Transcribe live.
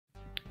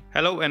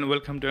Hello and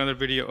welcome to another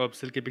video of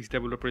Silkypix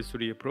Developer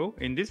Studio Pro.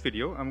 In this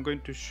video, I'm going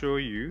to show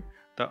you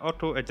the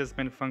auto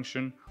adjustment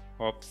function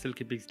of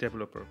Silkypix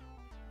Developer.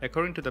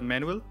 According to the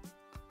manual,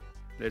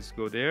 let's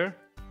go there.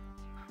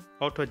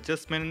 Auto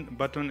adjustment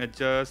button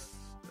adjusts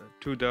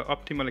to the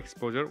optimal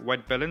exposure,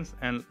 white balance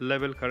and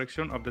level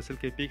correction of the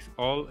Silkypix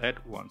all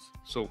at once.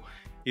 So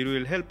it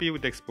will help you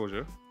with the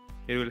exposure,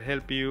 it will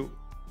help you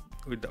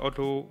with the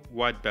auto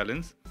white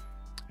balance,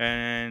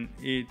 and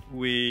it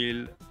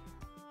will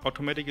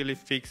automatically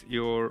fix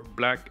your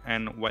black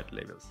and white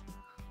levels.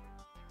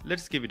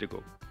 Let's give it a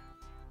go.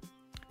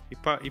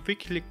 If we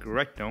click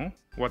right now,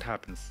 what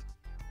happens?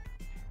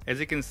 As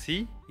you can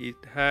see, it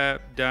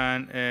have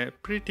done a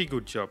pretty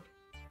good job.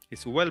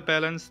 It's well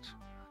balanced,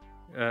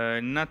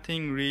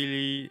 nothing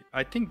really.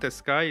 I think the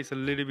sky is a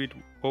little bit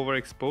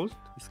overexposed.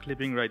 It's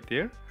clipping right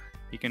there.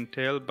 You can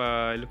tell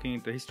by looking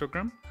at the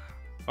histogram.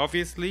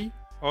 Obviously,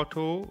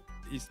 auto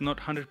is not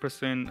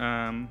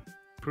 100%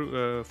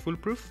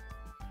 foolproof.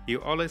 You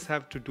always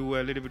have to do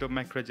a little bit of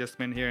macro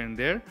adjustment here and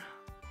there.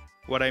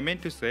 What I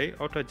meant to say,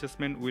 auto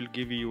adjustment will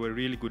give you a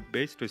really good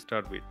base to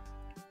start with,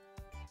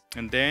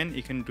 and then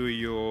you can do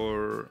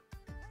your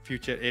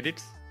future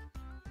edits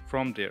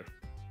from there.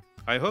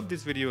 I hope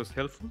this video was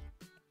helpful.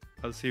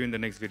 I'll see you in the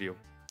next video.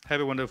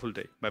 Have a wonderful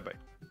day. Bye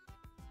bye.